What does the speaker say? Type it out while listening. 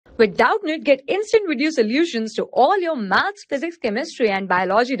With Doubtnut, get instant video solutions to all your maths, physics, chemistry, and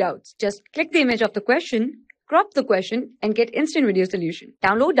biology doubts. Just click the image of the question, crop the question, and get instant video solution.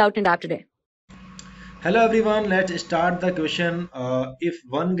 Download Doubtnut app today. Hello everyone, let's start the question. If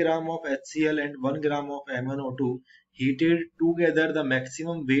 1 gram of HCl and 1 gram of MnO2 heated together, the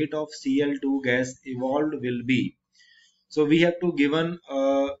maximum weight of Cl2 gas evolved will be. So we have to given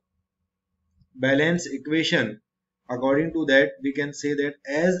a balance equation. According to that, we can say that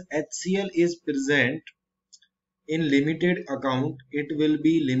as HCl is present in limited amount, it will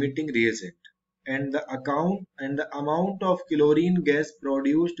be limiting reagent, and the amount of chlorine gas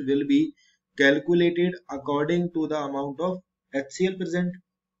produced will be calculated according to the amount of HCl present.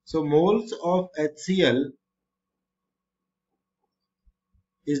 So moles of HCl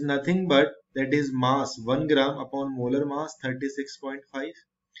is nothing but that is mass 1 gram upon molar mass 36.5,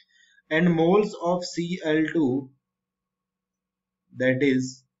 and moles of Cl2 that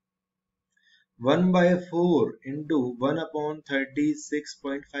is 1 by 4 into 1 upon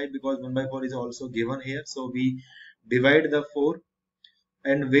 36.5, because 1 by 4 is also given here, so we divide the 4.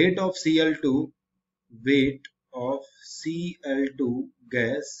 And weight of Cl2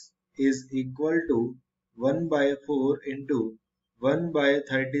 gas is equal to 1 by 4 into 1 by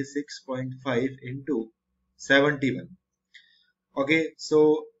 36.5 into 71. Okay,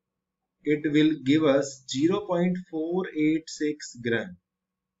 so it will give us 0.486 gram.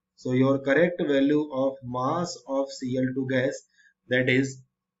 So your correct value of mass of Cl2 gas, that is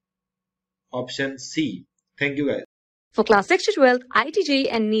option C. Thank you guys. For class 6 to 12, IIT JEE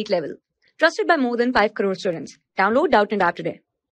and NEET level. Trusted by more than 5 crore students. Download Doubtnut app today.